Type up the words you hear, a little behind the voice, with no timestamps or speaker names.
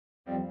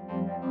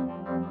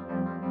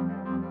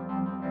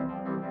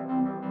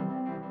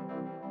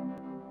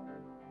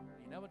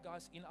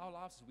guys, in our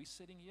lives, as we're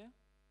sitting here,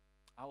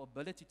 our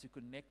ability to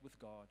connect with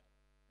God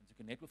and to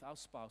connect with our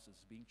spouses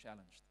is being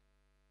challenged.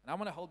 And I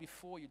want to hold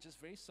before you just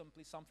very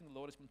simply something the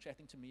Lord has been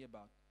chatting to me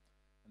about.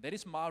 And that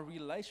is my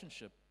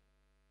relationship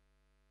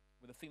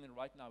with the thing that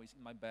right now is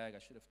in my bag. I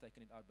should have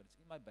taken it out, but it's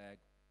in my bag.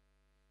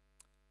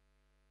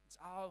 It's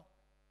our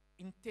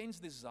intense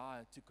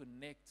desire to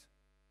connect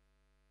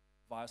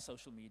via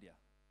social media.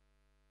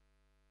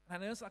 And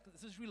I know it's like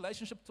this is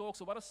relationship talk,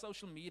 so what does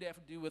social media have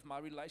to do with my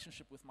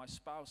relationship with my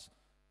spouse?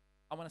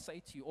 I want to say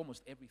to you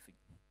almost everything.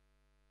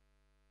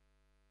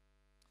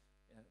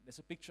 There's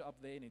a picture up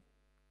there, and it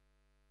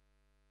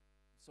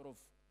sort of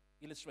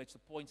illustrates the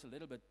point a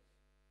little bit.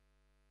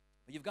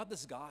 But you've got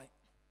this guy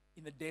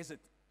in the desert.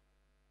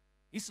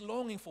 He's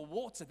longing for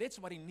water. That's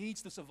what he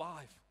needs to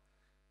survive.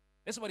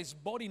 That's what his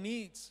body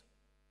needs.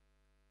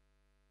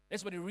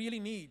 That's what he really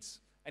needs.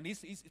 And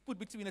he's put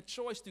between a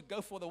choice to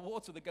go for the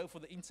water or to go for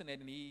the internet,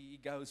 and he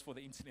goes for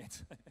the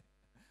internet.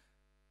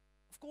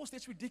 Of course,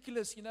 that's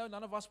ridiculous. You know,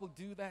 none of us will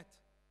do that.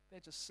 They're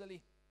just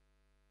silly.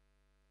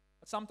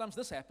 But sometimes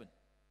this happens.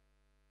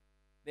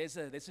 There's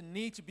a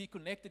need to be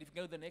connected. If you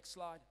go to the next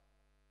slide.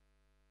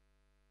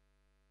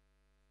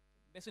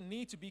 There's a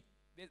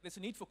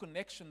need for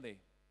connection there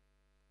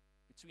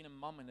between a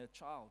mom and a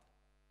child.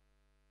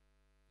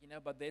 You know,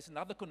 but there's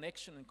another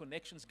connection and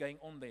connections going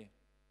on there.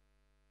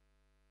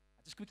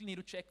 I just quickly need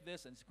to check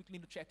this and just quickly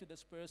need to chat to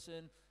this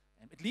person.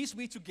 And at least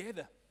we're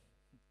together.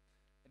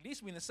 At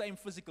least we're in the same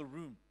physical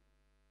room.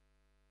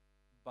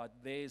 But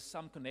there's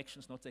some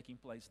connections not taking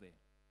place there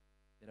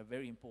that are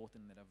very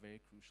important, that are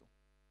very crucial.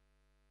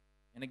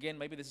 And again,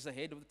 maybe this is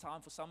ahead of the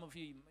time for some of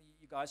you.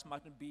 You guys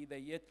might not be there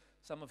yet.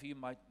 Some of you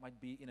might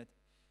be in it.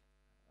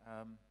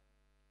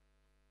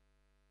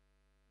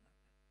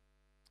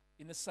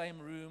 In the same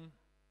room,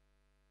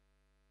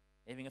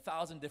 having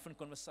 1,000 different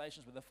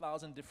conversations with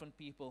 1,000 different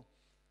people,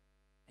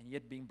 and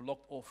yet being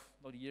blocked off,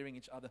 not hearing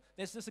each other.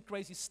 There's just a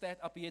crazy stat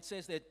up here. It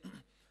says that,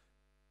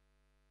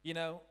 you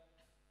know,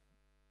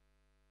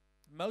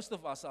 most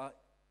of us are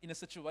in a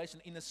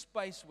situation, in a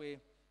space where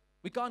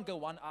we can't go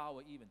 1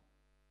 hour even.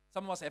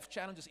 Some of us have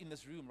challenges in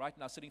this room right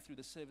now, sitting through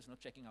the service, not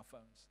checking our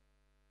phones.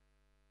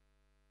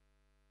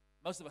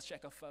 Most of us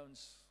check our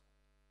phones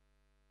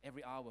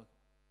every hour,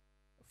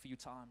 a few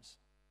times.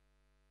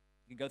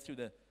 You can go through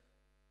the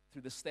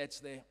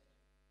stats there.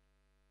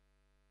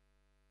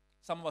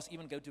 Some of us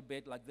even go to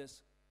bed like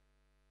this.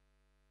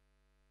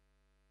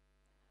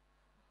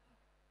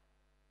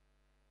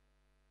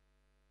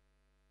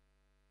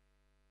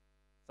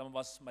 Some of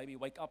us maybe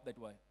wake up that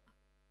way.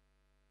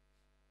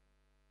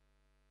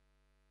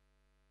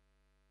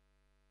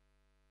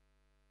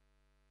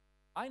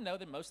 I know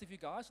that most of you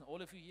guys and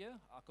all of you here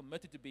are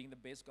committed to being the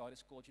best God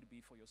has called you to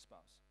be for your spouse.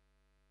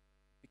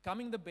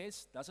 Becoming the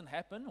best doesn't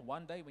happen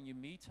one day when you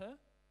meet her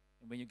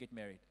and when you get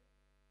married.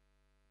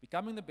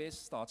 Becoming the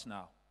best starts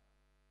now.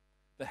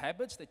 The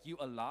habits that you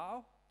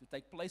allow to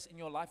take place in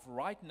your life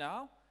right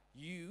now,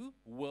 you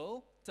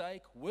will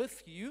take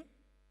with you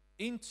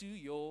into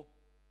your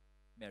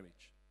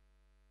marriage.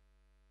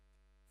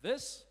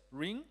 This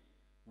ring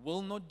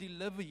will not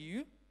deliver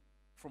you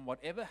from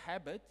whatever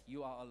habit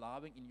you are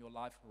allowing in your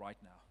life right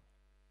now.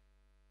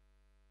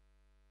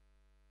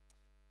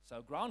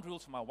 So ground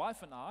rules for my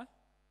wife and I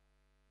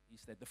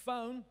is that the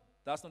phone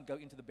does not go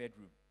into the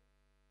bedroom.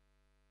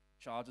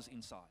 Charges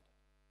inside,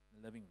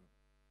 the living room.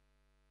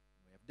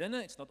 When we have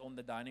dinner, it's not on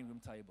the dining room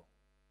table.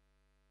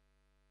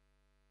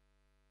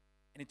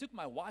 And it took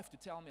my wife to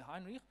tell me,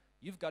 Heinrich,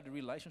 you've got a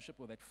relationship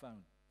with that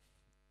phone.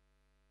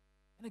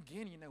 And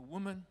again, you know,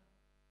 woman,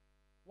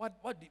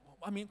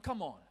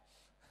 come on.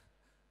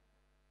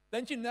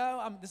 Don't you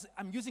know,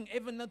 I'm using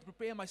Evernote to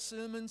prepare my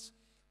sermons.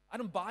 I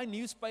don't buy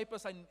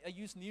newspapers, I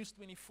use News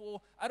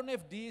 24. I don't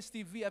have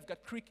DSTV, I've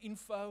got Crick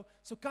Info.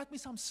 So cut me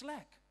some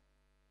slack.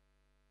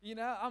 You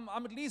know,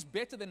 I'm at least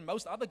better than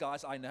most other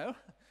guys I know.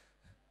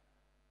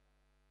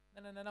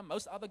 No.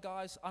 Most other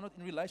guys are not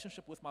in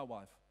relationship with my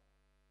wife.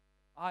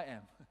 I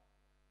am.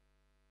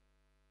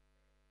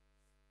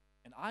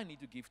 And I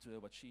need to give to her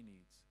what she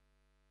needs.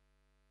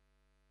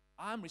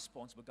 I'm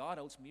responsible. God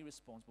holds me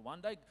responsible.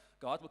 One day,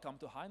 God will come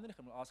to Heinrich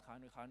and will ask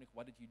Heinrich,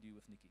 what did you do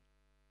with Nikki?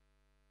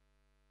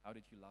 How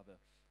did you love her?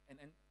 And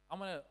I'm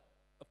going to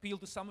appeal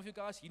to some of you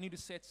guys. You need to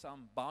set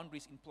some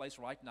boundaries in place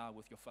right now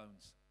with your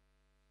phones.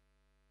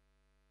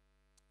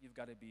 You've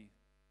got to be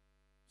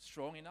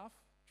strong enough.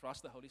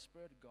 Trust the Holy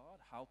Spirit. God,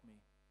 help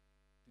me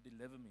to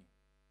deliver me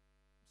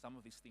from some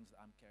of these things that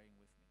I'm carrying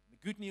with me.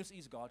 The good news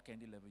is God can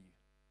deliver you.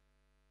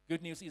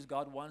 Good news is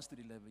God wants to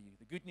deliver you.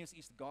 The good news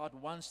is God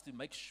wants to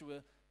make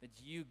sure that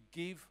you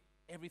give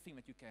everything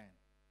that you can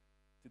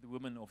to the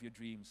woman of your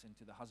dreams and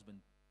to the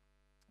husband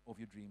of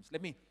your dreams.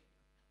 Let me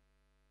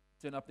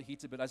turn up the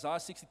heat a bit. Isaiah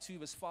 62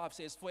 verse 5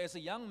 says, For as a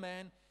young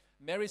man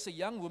marries a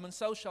young woman,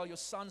 so shall your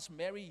sons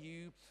marry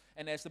you.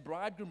 And as the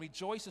bridegroom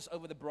rejoices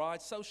over the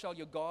bride, so shall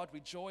your God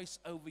rejoice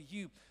over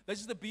you. This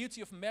is the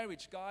beauty of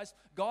marriage, guys.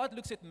 God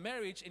looks at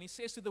marriage and he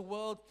says to the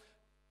world,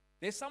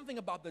 there's something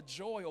about the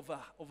joy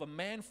of a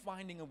man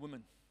finding a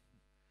woman.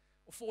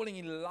 or falling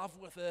in love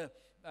with her.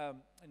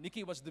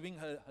 Nikki was doing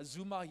her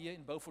Zuma here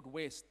in Beaufort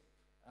West,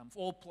 of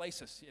all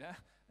places,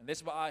 and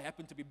that's where I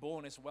happened to be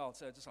born as well.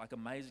 So it's just like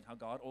amazing how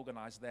God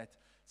organized that.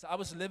 So I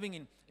was living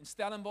in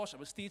Stellenbosch. I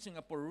was teaching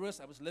at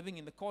Porus. I was living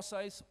in the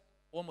Kosseis.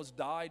 Almost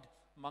died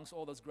amongst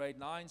all those grade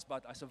 9s,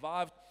 but I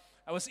survived.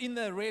 I was in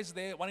the res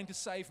there wanting to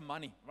save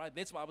money, right?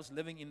 That's why I was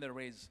living in the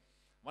res.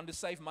 Wanted to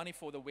save money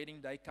for the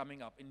wedding day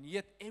coming up. And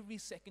yet every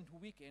second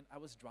weekend I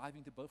was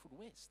driving to Beaufort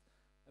West.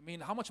 I mean,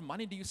 how much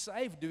money do you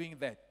save doing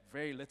that?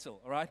 Very little,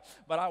 all right?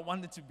 But I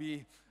wanted to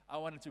be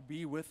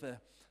with her.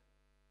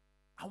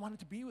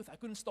 I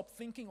couldn't stop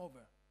thinking of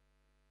her.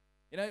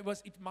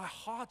 My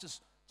heart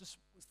just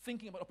was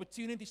thinking about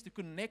opportunities to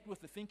connect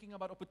with her, thinking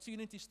about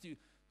opportunities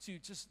to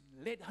just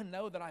let her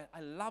know that I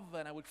love her,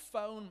 and I would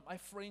phone my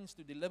friends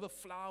to deliver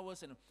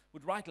flowers and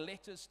would write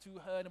letters to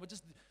her, and it would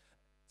just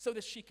so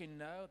that she can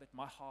know that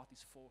my heart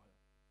is for her.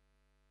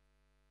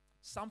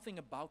 Something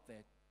about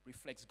that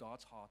reflects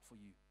God's heart for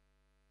you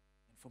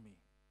and for me.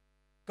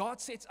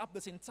 God sets up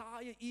this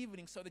entire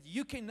evening so that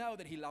you can know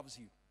that He loves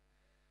you.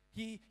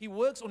 He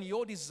works on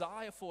your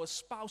desire for a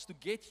spouse to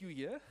get you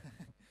here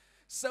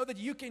so that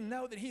you can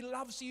know that He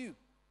loves you,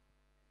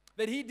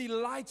 that He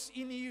delights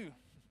in you,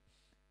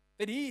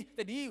 that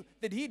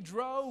he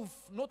drove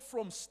not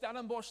from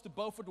Stellenbosch to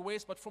Beaufort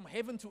West, but from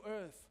heaven to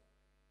earth,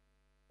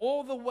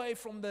 all the way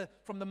from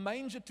the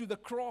manger to the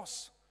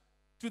cross,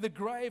 to the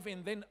grave,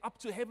 and then up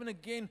to heaven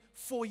again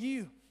for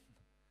you.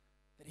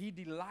 That He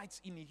delights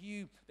in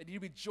you, that He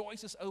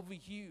rejoices over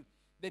you,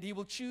 that He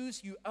will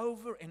choose you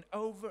over and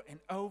over and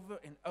over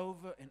and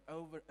over and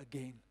over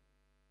again,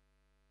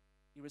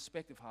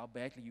 irrespective of how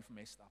badly you've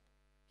messed up.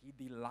 He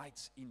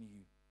delights in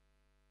you.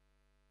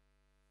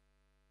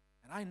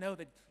 And I know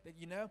that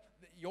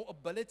your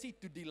ability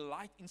to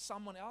delight in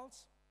someone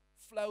else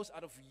flows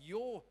out of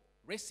your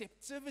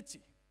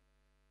receptivity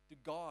to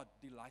God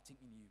delighting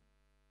in you.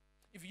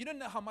 If you don't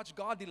know how much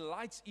God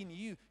delights in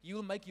you, you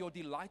will make your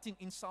delighting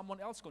in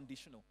someone else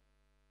conditional.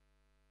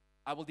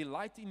 I will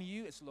delight in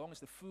you as long as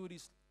the food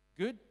is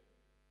good,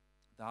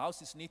 the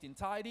house is neat and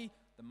tidy,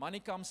 the money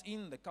comes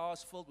in, the car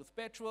is filled with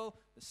petrol,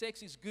 the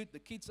sex is good, the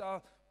kids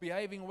are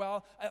behaving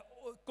well.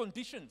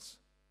 Conditions.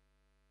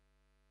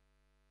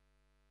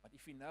 But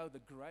if you know the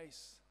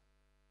grace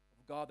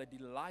of God that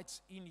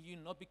delights in you,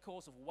 not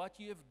because of what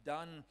you have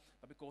done,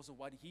 but because of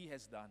what He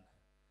has done,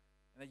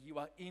 and that you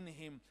are in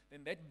Him,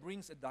 then that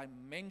brings a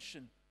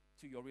dimension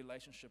to your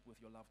relationship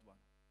with your loved one.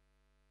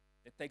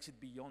 It takes it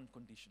beyond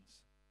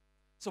conditions.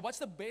 So what's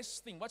the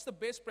best thing? What's the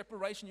best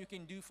preparation you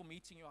can do for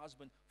meeting your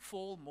husband?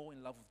 Fall more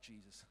in love with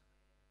Jesus.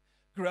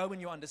 Grow in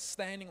your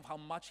understanding of how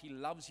much He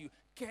loves you.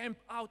 Camp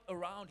out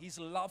around His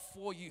love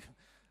for you.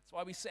 That's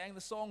why we sang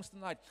the songs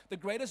tonight. The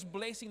greatest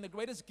blessing, the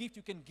greatest gift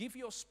you can give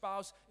your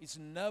spouse is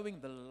knowing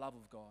the love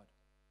of God.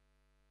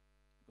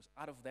 Because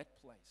out of that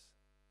place,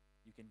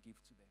 you can give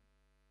to them.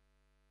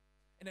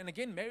 And then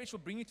again, marriage will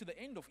bring you to the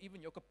end of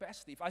even your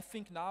capacity. If I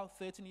think now,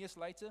 13 years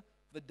later,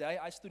 the day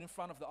I stood in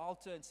front of the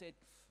altar and said,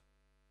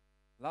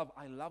 "Love,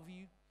 I love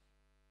you."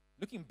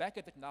 Looking back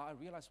at it now, I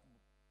realize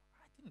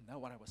I didn't know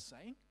what I was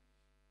saying.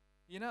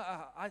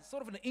 I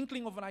sort of an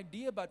inkling of an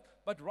idea, but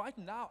right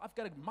now I've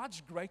got a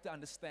much greater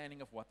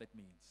understanding of what that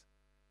means.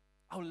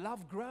 Our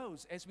love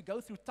grows as we go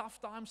through tough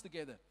times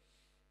together,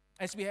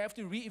 as we have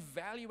to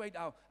reevaluate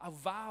our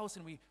vows,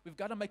 and we've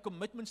got to make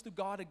commitments to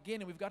God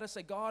again, and we've got to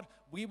say, God,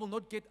 we will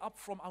not get up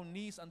from our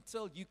knees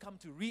until you come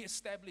to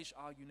reestablish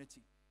our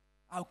unity,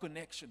 our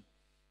connection.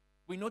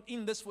 We're not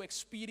in this for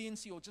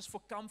expediency or just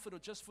for comfort or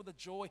just for the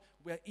joy.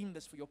 We're in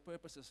this for your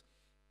purposes.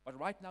 But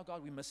right now,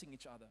 God, we're missing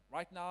each other.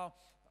 Right now,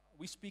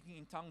 we're speaking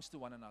in tongues to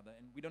one another,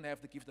 and we don't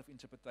have the gift of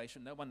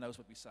interpretation. No one knows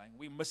what we're saying.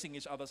 We're missing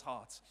each other's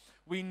hearts.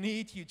 We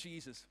need you,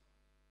 Jesus,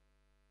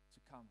 to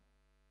come.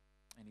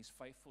 And He's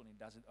faithful, and He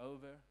does it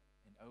over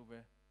and over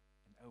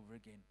and over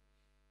again.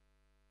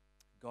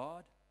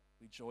 God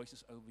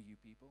rejoices over you,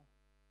 people.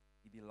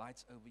 He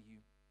delights over you.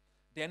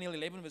 Daniel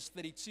 11 verse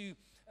 32,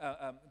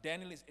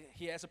 Daniel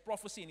he has a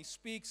prophecy, and he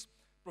speaks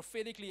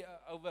prophetically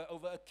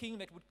over a king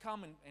that would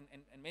come, and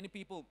many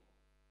people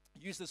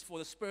use this for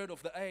the spirit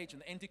of the age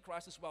and the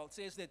Antichrist as well. It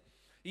says that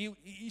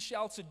he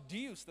shall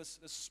seduce, this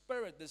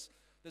spirit, this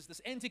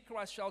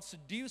Antichrist shall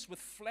seduce with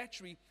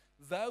flattery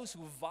those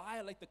who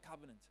violate the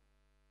covenant.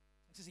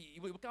 It says he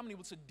will come and he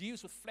will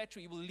seduce with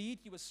flattery. He will lead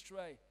you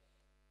astray.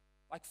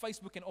 Like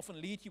Facebook can often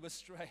lead you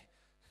astray.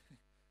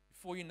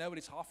 Before you know it,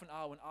 it's half an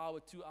hour,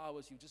 2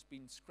 hours, you've just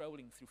been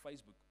scrolling through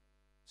Facebook,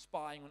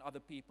 spying on other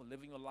people,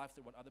 living your life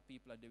through what other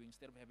people are doing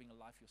instead of having a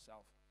life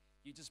yourself.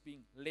 You're just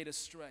being led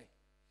astray.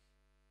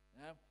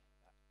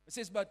 It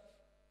says, but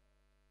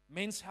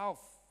Men's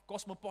Health,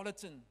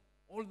 Cosmopolitan,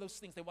 all of those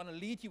things, they want to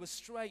lead you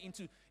astray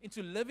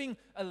into living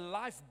a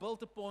life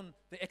built upon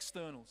the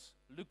externals.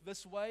 Look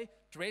this way,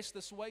 dress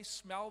this way,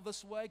 smell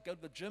this way, go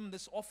to the gym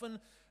this often,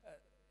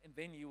 and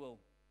then you will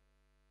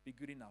be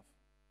good enough.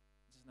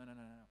 He says, no.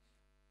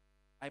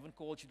 I haven't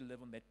called you to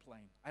live on that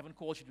plane. I haven't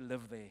called you to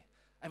live there.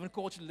 I haven't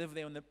called you to live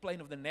there on the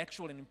plane of the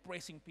natural and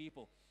impressing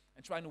people.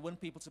 and trying to win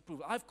people's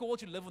approval. I've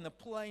called you to live on the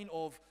plane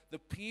of the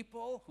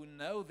people who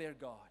know their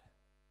God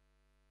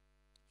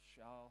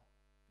shall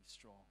be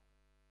strong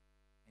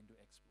and do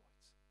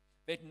exploits.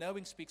 That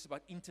knowing speaks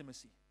about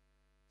intimacy,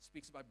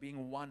 speaks about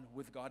being one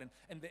with God,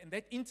 and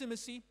that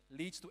intimacy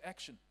leads to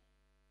action.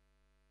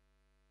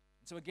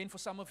 And so again, for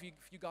some of you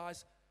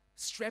guys,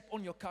 strap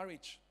on your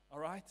courage, all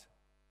right?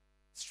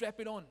 Strap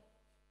it on.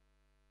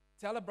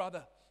 Tell a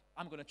brother,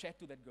 I'm going to chat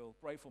to that girl,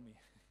 pray for me.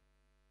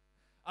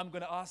 I'm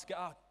going to ask her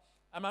out.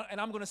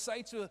 And I'm going to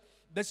say to her,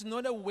 this is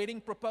not a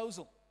wedding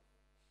proposal,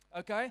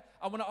 okay?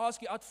 I want to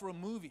ask you out for a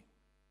movie.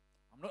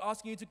 I'm not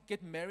asking you to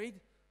get married.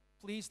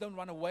 Please don't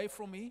run away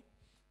from me.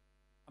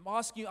 I'm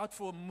asking you out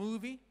for a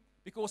movie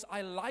because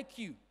I like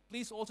you.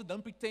 Please also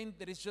don't pretend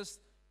that it's just,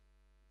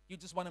 you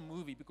just want a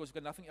movie because you've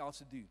got nothing else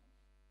to do.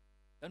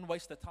 Don't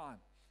waste the time.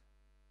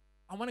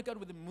 I want to go to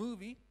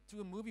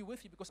a movie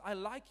with you because I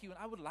like you and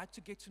I would like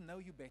to get to know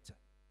you better.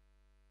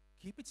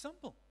 Keep it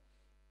simple.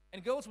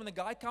 And girls, when the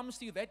guy comes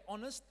to you that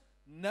honest,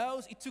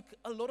 knows it took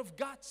a lot of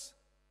guts.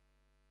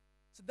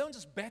 So don't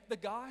just back the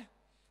guy,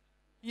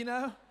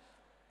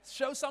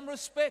 show some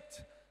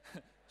respect,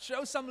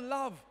 show some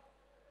love,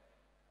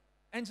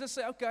 and just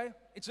say, okay,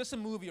 it's just a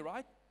movie,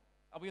 right?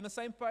 Are we on the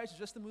same page? It's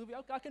just a movie?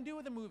 Okay, I can deal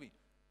with the movie.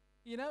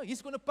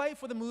 He's going to pay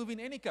for the movie in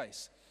any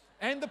case,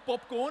 and the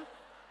popcorn.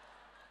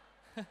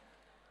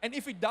 And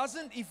if he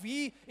doesn't, if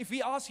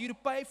he asks you to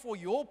pay for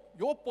your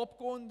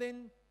popcorn,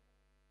 then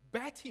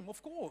bat him,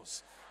 of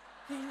course.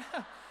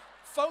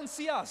 Phone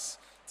CS.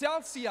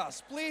 Tell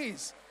CS,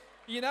 please.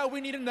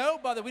 We need to know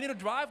about it. We need to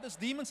drive those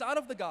demons out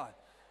of the guy.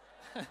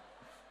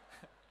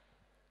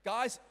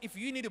 Guys, if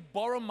you need to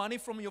borrow money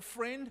from your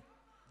friend,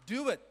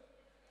 do it.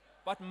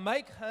 But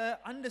make her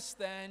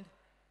understand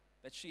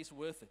that she's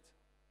worth it.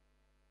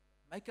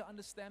 Make her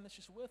understand that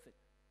she's worth it.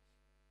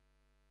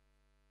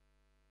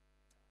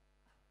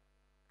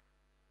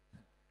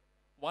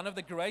 One of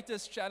the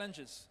greatest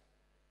challenges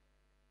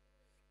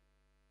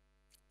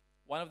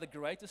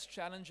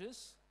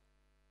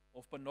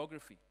of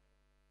pornography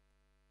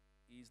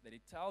is that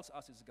it tells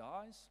us as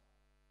guys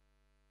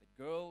that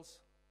girls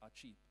are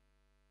cheap.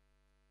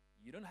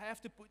 You don't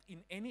have to put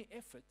in any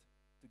effort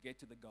to get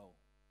to the goal.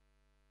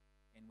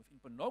 And within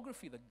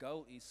pornography, the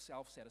goal is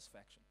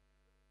self-satisfaction.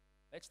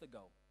 That's the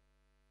goal.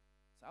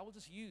 So I will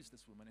just use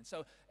this woman. And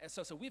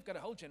so we've got a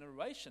whole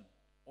generation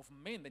of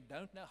men that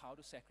don't know how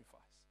to sacrifice.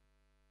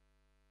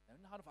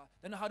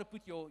 Don't know how to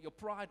put your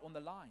pride on the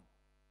line.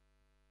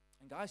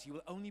 And guys, you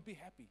will only be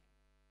happy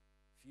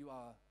if you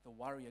are the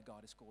warrior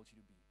God has called you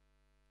to be.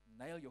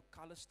 Nail your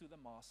colors to the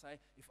mast. Say,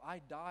 if I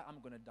die, I'm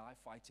going to die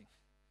fighting.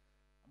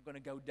 I'm going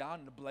to go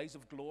down in a blaze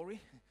of glory.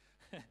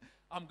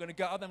 I'm going to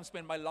go out and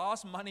spend my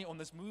last money on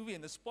this movie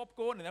and this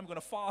popcorn, and I'm going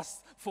to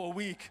fast for a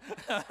week.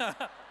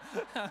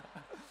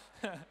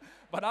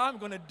 But I'm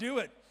going to do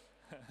it.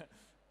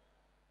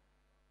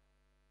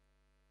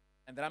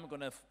 And then I'm going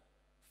to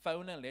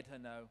phone her and let her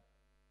know,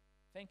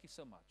 thank you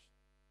so much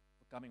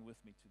for coming with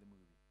me to the movie.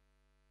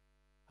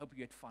 Hope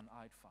you had fun.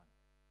 I had fun.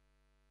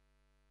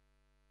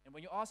 And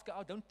when you ask her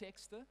out, don't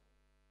text her.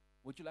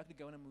 Would you like to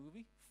go in a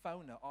movie?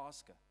 Phone her,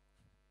 ask her.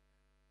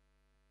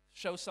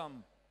 Show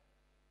some.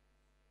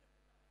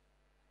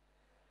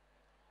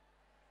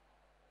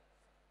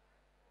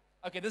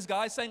 Okay, this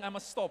guy is saying I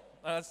must stop.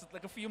 It's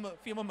like a few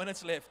more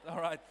minutes left. All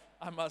right,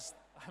 I must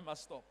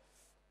stop.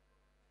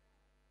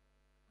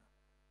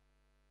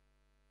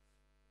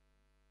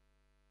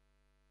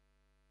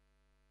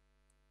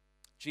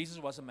 Jesus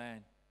was a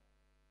man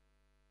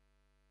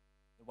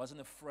that wasn't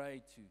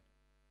afraid to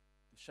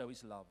show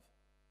his love,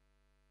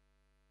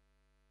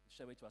 to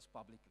show it to us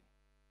publicly.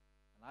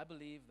 And I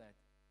believe that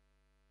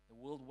the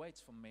world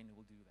waits for men who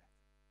will do that.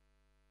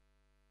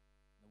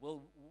 The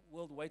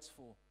world waits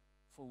for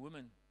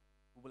women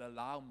who will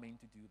allow men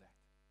to do that.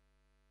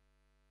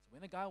 So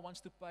when a guy wants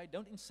to pay,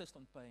 don't insist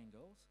on paying,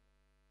 girls.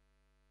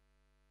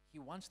 He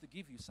wants to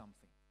give you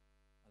something.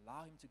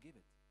 Allow him to give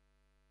it.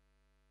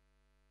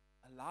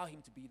 Allow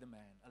him to be the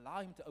man.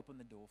 Allow him to open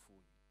the door for you.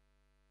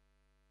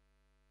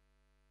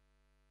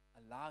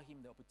 Allow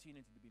him the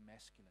opportunity to be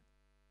masculine.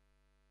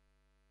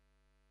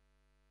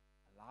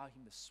 Allow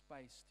him the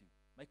space to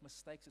make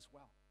mistakes as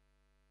well.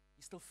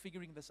 He's still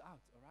figuring this out,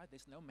 all right?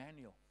 There's no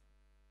manual.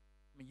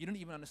 I mean, you don't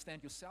even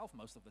understand yourself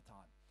most of the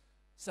time.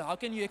 So how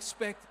can you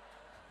expect...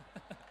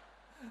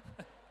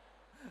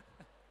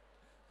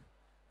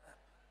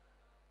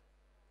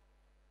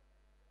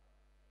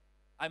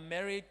 I'm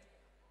married.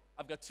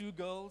 I've got 2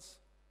 girls.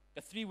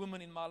 Got 3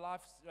 women in my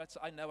life. Right? So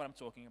I know what I'm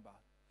talking about.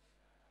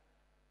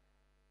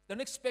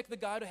 Don't expect the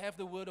guy to have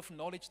the word of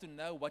knowledge to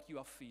know what you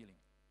are feeling.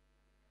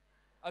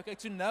 Okay,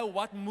 to know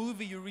what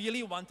movie you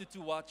really wanted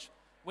to watch.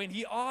 When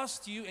he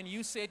asked you and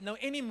you said, no,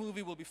 any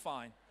movie will be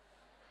fine.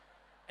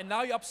 And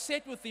now you're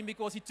upset with him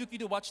because he took you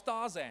to watch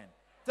Tarzan.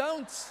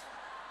 Don't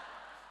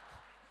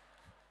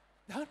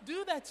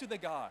do that to the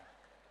guy.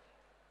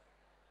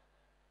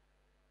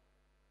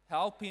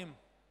 Help him.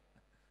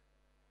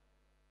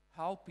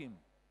 Help him.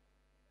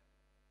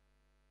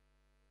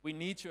 We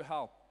need your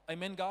help.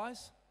 Amen,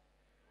 guys?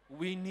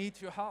 We need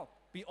your help.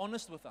 Be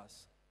honest with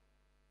us.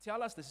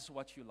 Tell us this is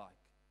what you like.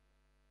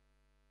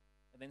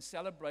 And then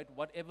celebrate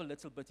whatever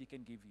little bit He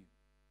can give you.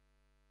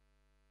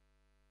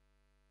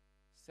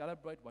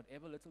 Celebrate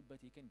whatever little bit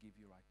He can give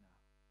you right now.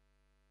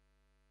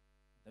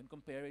 Don't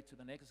compare it to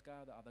the next guy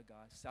or the other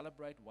guy.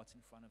 Celebrate what's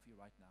in front of you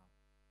right now.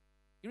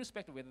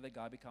 Irrespective of whether the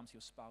guy becomes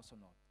your spouse or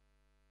not.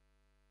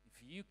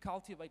 If you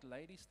cultivate,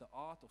 ladies, the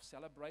art of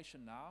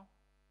celebration now,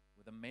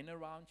 with the men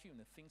around you and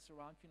the things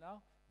around you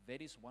now,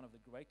 that is one of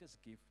the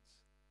greatest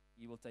gifts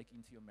He will take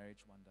into your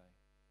marriage one day.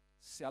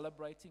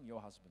 Celebrating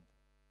your husband.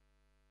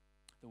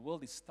 The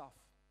world is tough.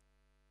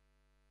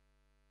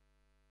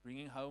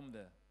 Bringing home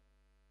the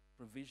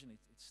provision,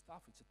 it's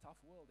tough. It's a tough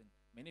world. And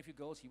many of you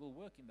girls, you will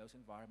work in those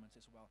environments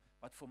as well.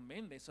 But for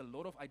men, there's a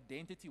lot of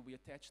identity we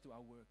attach to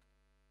our work.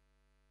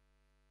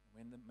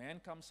 When the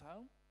man comes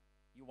home,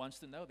 he wants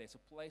to know there's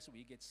a place where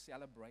he gets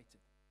celebrated.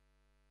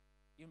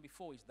 Even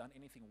before he's done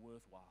anything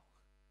worthwhile.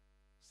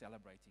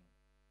 Celebrating.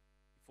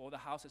 Before the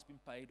house has been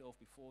paid off,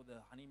 before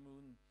the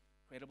honeymoon,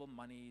 incredible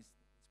money has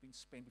been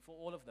spent, before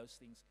all of those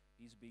things,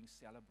 he's being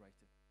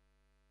celebrated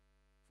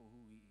for who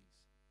he is.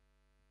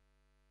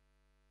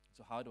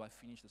 So how do I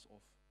finish this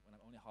off when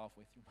I'm only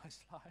halfway through my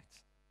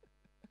slides?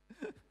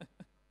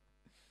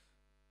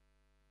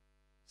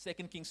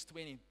 2 Kings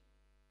 20.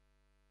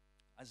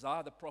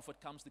 Isaiah the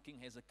prophet comes to King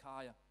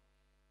Hezekiah.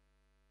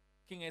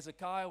 King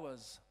Hezekiah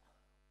was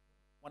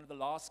one of the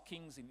last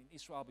kings in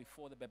Israel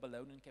before the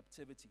Babylonian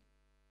captivity.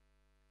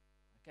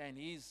 Okay, and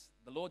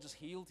the Lord just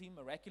healed him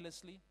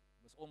miraculously.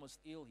 He was almost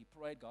ill. He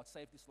prayed. God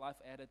saved his life,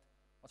 added,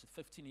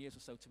 15 years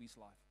or so to his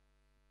life.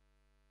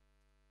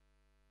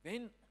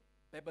 Then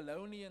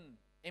Babylonian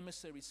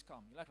emissaries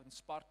come. You know, like in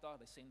Sparta,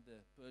 they send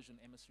the Persian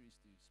emissaries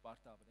to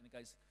Sparta. But then it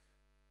goes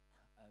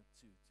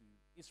to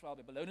Israel.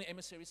 Babylonian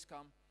emissaries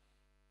come.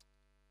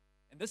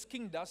 And this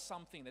king does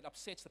something that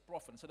upsets the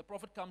prophet. And so the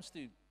prophet comes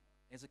to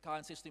Hezekiah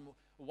and says to him,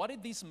 what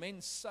did these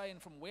men say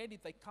and from where did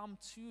they come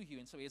to you?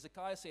 And so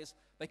Hezekiah says,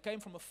 they came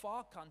from a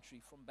far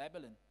country, from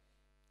Babylon.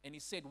 And he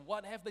said,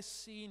 what have they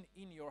seen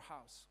in your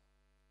house?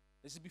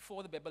 This is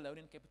before the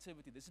Babylonian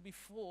captivity. This is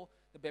before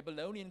the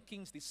Babylonian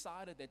kings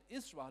decided that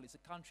Israel is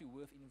a country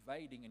worth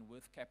invading and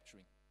worth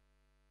capturing.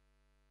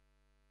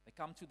 They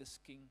come to this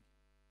king.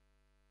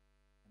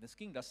 And this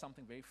king does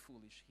something very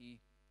foolish. He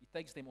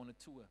takes them on a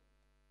tour.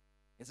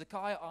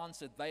 Hezekiah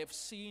answered, they have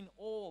seen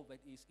all that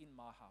is in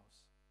my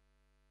house.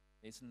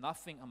 There's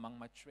nothing among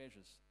my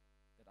treasures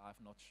that I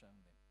have not shown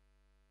them.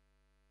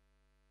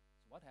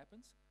 So what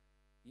happens?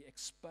 He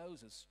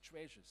exposes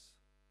treasures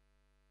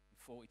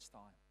before its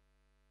time.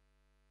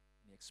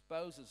 And he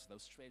exposes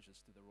those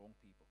treasures to the wrong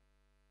people.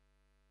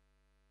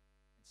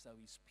 And so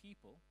his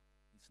people,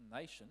 his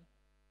nation,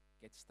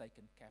 gets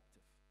taken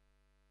captive.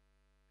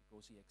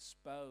 Because he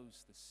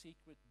exposed the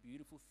secret,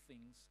 beautiful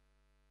things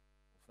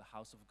of the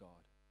house of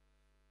God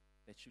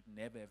that should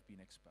never have been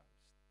exposed.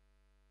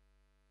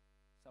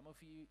 Some of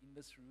you in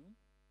this room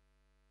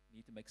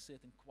need to make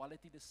certain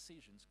quality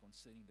decisions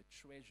concerning the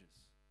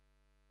treasures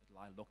that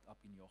lie locked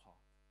up in your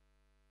heart.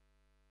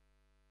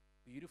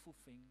 Beautiful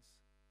things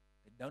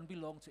that don't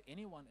belong to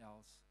anyone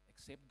else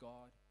except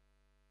God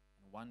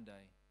and one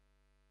day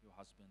your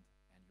husband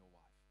and your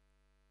wife.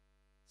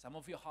 Some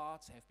of your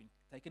hearts have been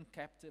taken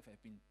captive,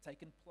 have been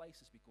taken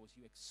places because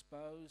you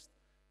exposed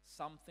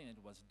something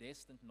that was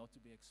destined not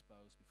to be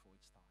exposed before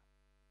its time.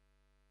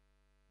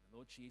 The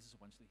Lord Jesus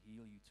wants to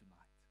heal you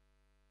tonight.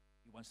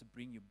 He wants to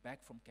bring you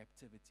back from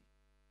captivity.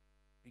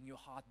 Bring your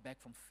heart back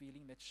from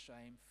feeling that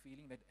shame,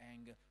 feeling that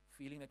anger,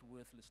 feeling that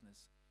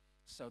worthlessness,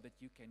 so that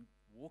you can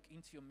walk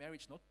into your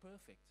marriage not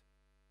perfect,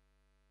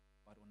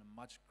 but on a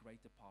much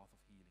greater path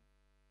of healing.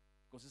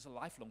 Because it's a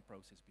lifelong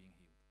process being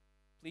healed.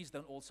 Please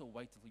don't also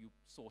wait till you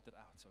sort it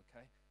out,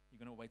 okay? You're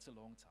going to wait a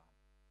long time.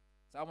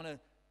 So I want to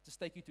just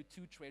take you to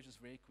two treasures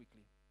very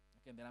quickly.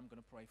 Okay, and then I'm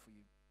going to pray for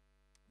you.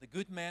 The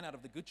good man out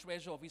of the good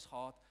treasure of his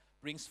heart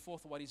brings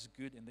forth what is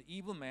good, and the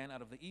evil man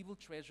out of the evil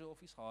treasure of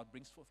his heart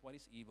brings forth what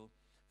is evil,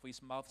 for his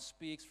mouth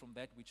speaks from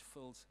that which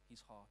fills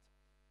his heart.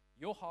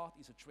 Your heart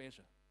is a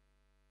treasure.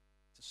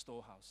 It's a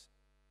storehouse.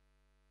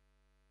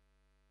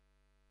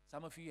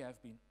 Some of you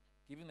have been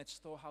giving that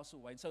storehouse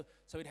away. And so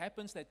it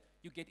happens that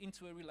you get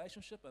into a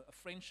relationship, a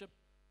friendship,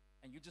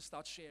 and you just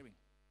start sharing.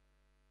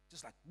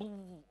 Just like,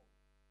 boom,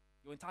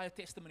 your entire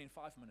testimony in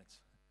 5 minutes.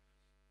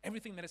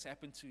 Everything that has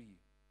happened to you.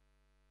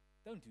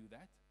 Don't do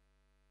that.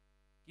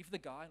 Give the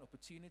guy an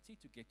opportunity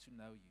to get to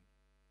know you.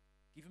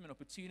 Give him an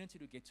opportunity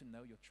to get to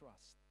know your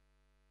trust.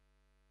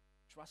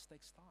 Trust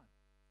takes time.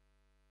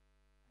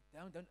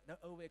 Don't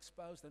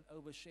overexpose, don't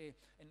overshare.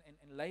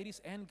 And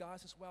ladies and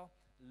guys as well,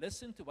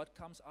 listen to what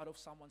comes out of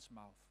someone's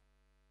mouth,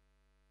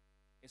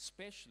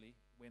 especially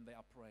when they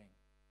are praying.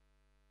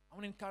 I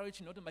want to encourage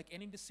you not to make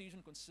any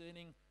decision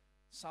concerning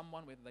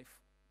someone, whether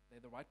they're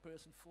the right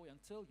person for you,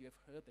 until you have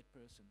heard that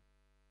person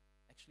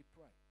actually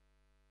pray.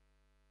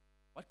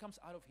 What comes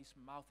out of his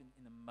mouth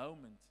in a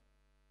moment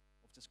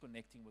of just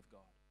connecting with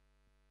God?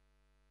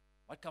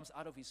 What comes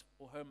out of his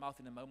or her mouth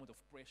in a moment of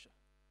pressure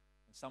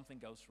when something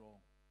goes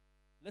wrong?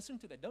 Listen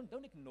to that.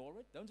 Don't ignore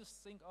it. Don't just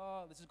think,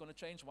 oh, this is going to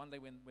change one day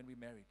when we're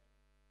married.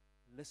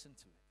 Listen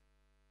to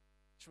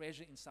it.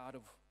 Treasure inside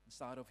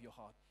of your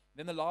heart.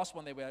 Then the last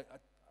one that I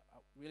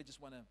really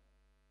just want to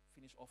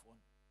finish off on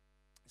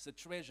is the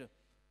treasure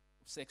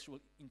of sexual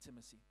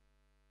intimacy.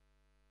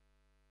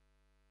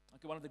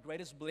 Okay, one of the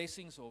greatest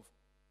blessings of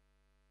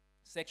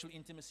sexual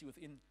intimacy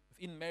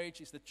within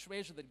marriage is the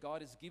treasure that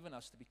God has given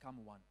us to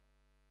become one.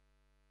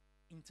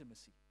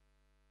 Intimacy.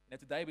 Now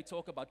today we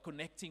talk about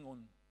connecting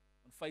on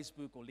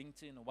Facebook or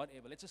LinkedIn or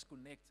whatever. Let's just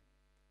connect.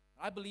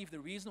 I believe the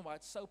reason why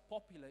it's so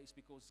popular is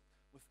because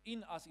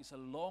within us is a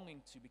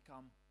longing to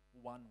become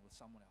one with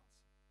someone else,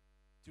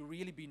 to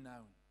really be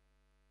known,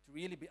 to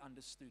really be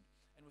understood.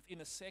 And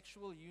within a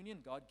sexual union,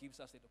 God gives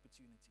us that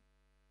opportunity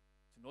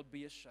to not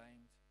be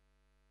ashamed,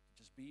 to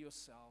just be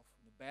yourself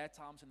in the bad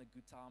times and the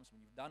good times,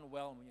 when you've done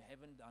well and when you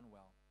haven't done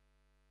well,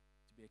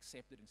 to be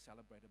accepted and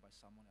celebrated by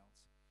someone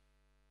else.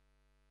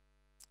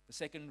 The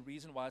second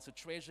reason why it's a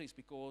treasure is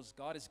because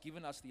God has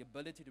given us the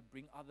ability to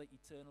bring other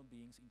eternal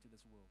beings into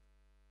this world.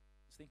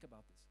 Just think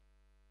about this.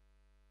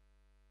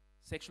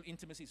 Sexual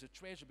intimacy is a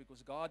treasure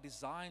because God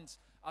designs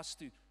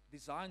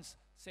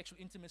sexual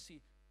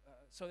intimacy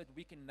so that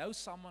we can know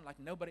someone like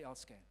nobody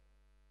else can.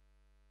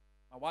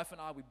 My wife and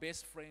I, we're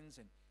best friends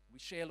and we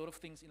share a lot of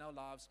things in our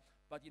lives,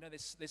 but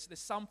there's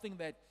something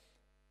that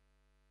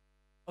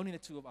only the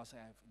two of us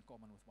have in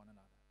common with one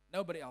another.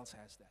 Nobody else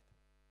has that.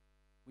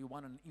 We're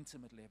one on an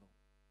intimate level.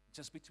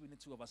 Just between the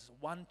two of us. It's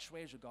one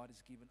treasure God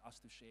has given us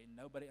to share.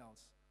 Nobody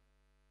else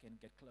can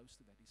get close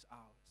to that. It's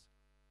ours.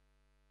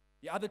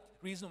 The other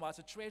reason why it's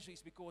a treasure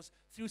is because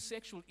through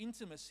sexual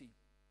intimacy,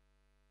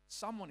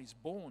 someone is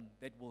born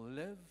that will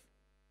live,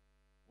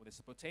 or there's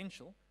a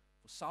potential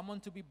for someone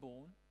to be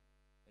born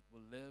that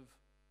will live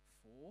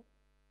forever.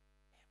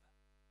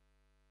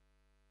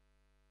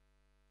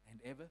 And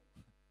ever,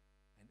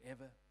 and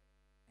ever,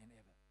 and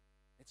ever.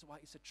 That's why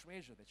it's a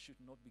treasure that should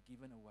not be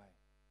given away.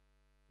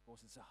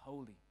 Because it's a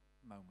holy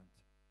moment.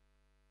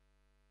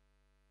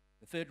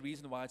 The third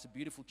reason why it's a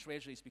beautiful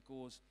treasure is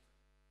because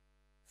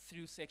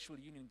through sexual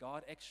union,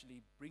 God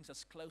actually brings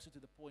us closer to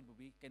the point where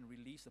we can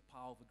release the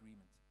power of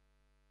agreement.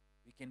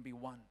 We can be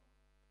one.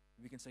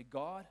 We can say,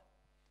 God,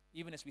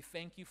 even as we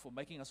thank you for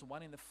making us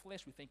one in the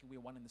flesh, we thank you we're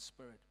one in the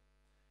spirit.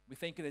 We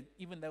thank you that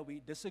even though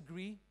we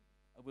disagree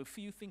over a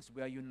few things,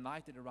 we are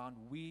united around,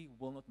 we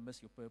will not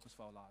miss your purpose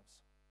for our lives.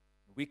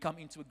 We come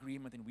into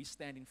agreement and we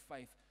stand in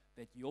faith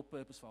that your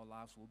purpose for our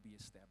lives will be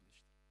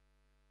established.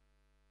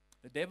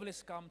 The devil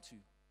has come to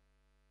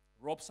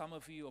rob some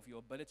of you of your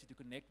ability to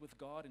connect with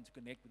God and to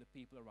connect with the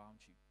people around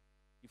you.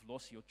 You've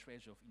lost your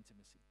treasure of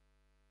intimacy.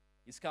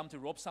 He's come to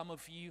rob some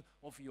of you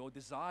of your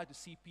desire to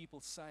see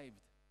people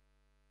saved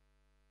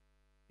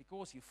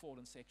because you've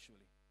fallen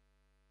sexually.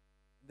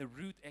 The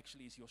root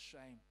actually is your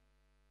shame.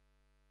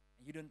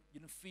 And you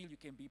don't feel you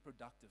can be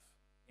productive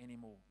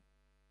anymore.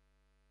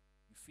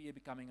 You fear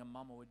becoming a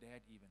mom or a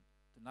dad even.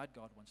 Tonight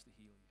God wants to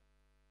heal you.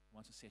 He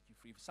wants to set you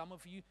free. For some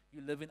of you,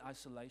 you live in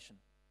isolation.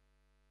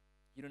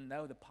 You don't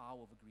know the power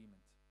of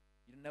agreement.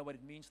 You don't know what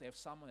it means to have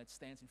someone that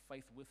stands in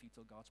faith with you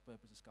till God's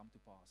purposes come to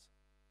pass.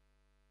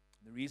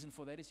 And the reason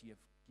for that is you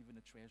have given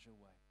a treasure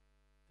away.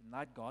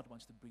 Tonight God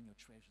wants to bring your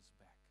treasures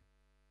back.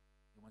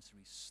 He wants to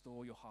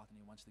restore your heart and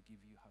He wants to give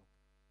you hope.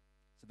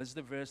 So this is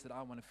the verse that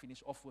I want to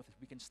finish off with. If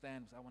we can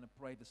stand, I want to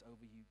pray this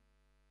over you.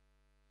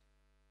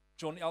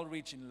 John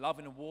Elridge in Love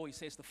and War, he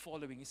says the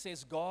following. He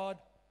says, God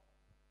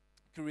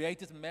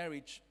created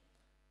marriage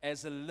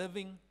as a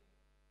living,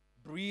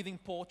 breathing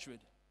portrait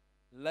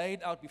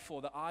laid out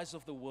before the eyes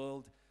of the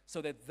world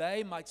so that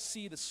they might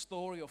see the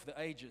story of the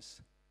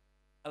ages.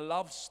 A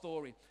love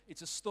story.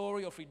 It's a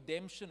story of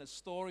redemption, a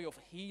story of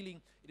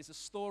healing. It is a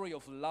story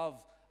of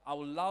love.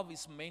 Our love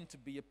is meant to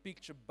be a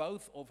picture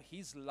both of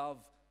His love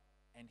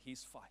and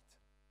His fight.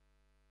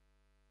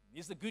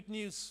 Here's the good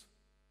news.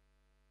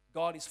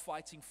 God is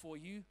fighting for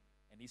you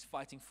and He's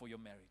fighting for your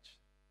marriage.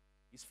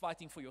 He's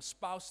fighting for your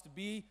spouse to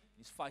be.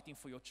 He's fighting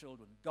for your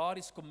children. God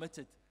is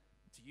committed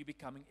to you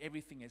becoming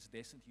everything He has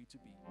destined you to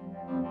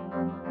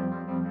be.